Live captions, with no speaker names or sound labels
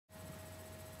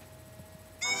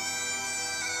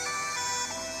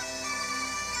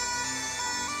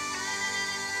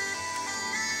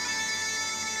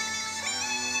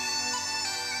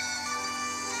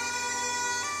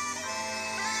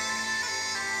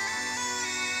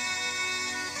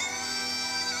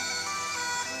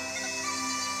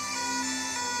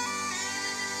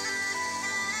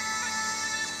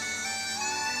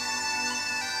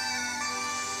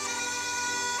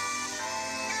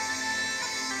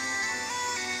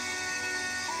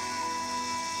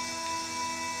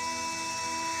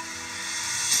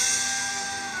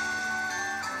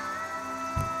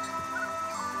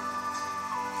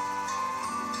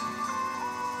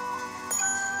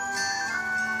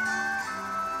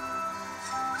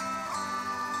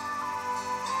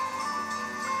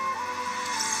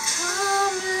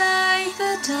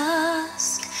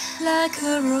dusk, like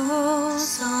a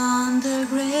rose on the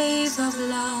grave of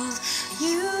love.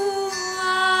 You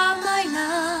are my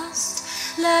lust,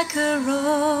 like a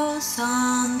rose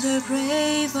on the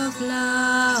grave of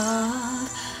love.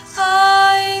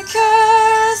 I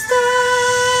curse the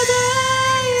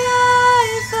day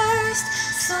I first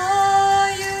saw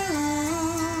you,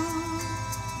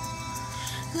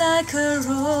 like a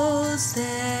rose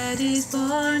that is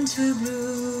born to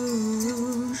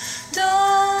bloom.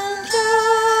 Don't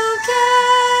look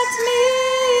at me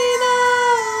the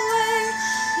way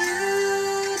you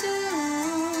do,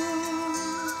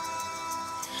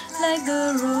 like the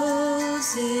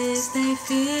roses they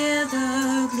fear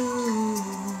the bloom.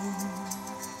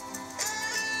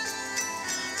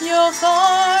 Your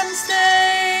thorns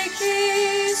they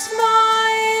kiss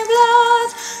my blood,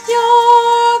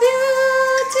 your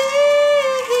beauty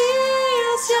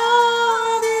heals,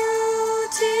 your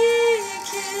beauty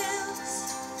kills.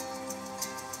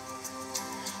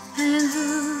 And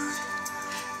who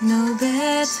know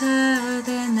better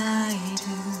than I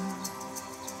do?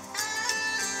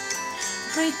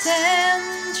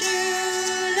 Pretend you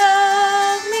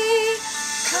love me,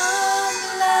 come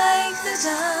like the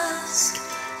dusk,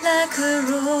 like a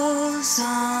rose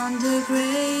on the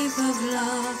grave of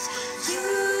love.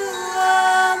 You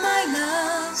are my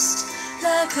lust,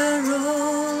 like a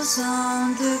rose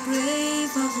on the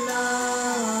grave of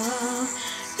love.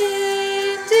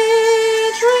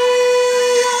 Indeed, reality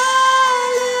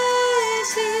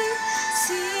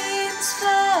seems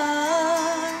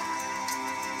far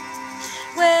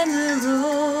when a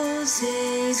rose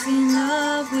is in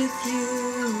love with you.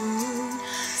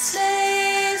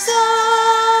 Slaves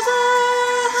of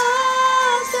our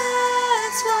heart,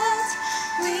 that's what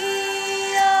we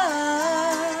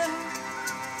are.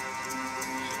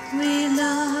 We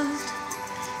loved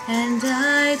and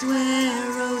died where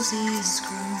roses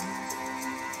grew.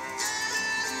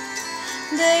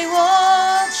 They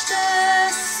watched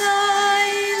us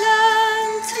silently.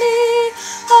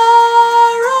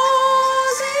 Our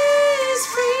rose is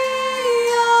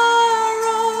free, our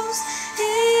rose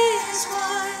is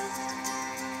wild.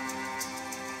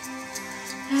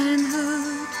 And who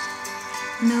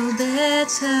know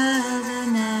better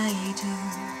than I do?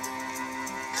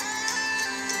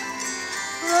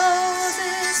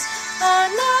 Roses are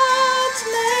not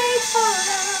made for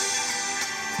love.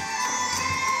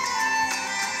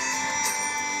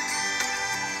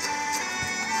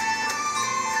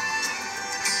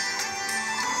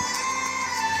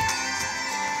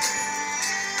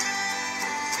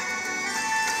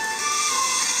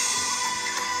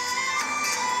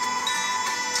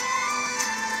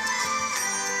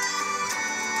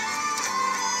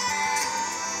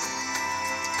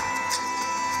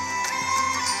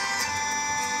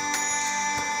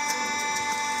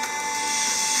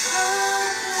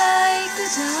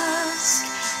 Dusk,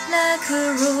 like a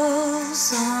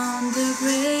rose on the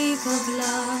grave of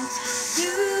love.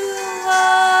 You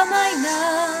are my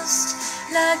lust,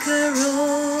 like a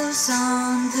rose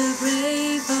on the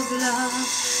grave of love.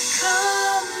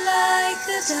 Come like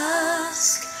the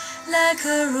dusk, like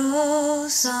a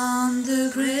rose on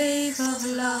the grave of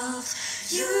love.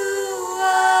 You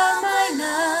are my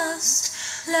lust,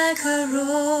 like a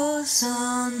rose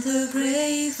on the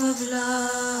grave of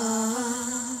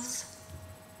love.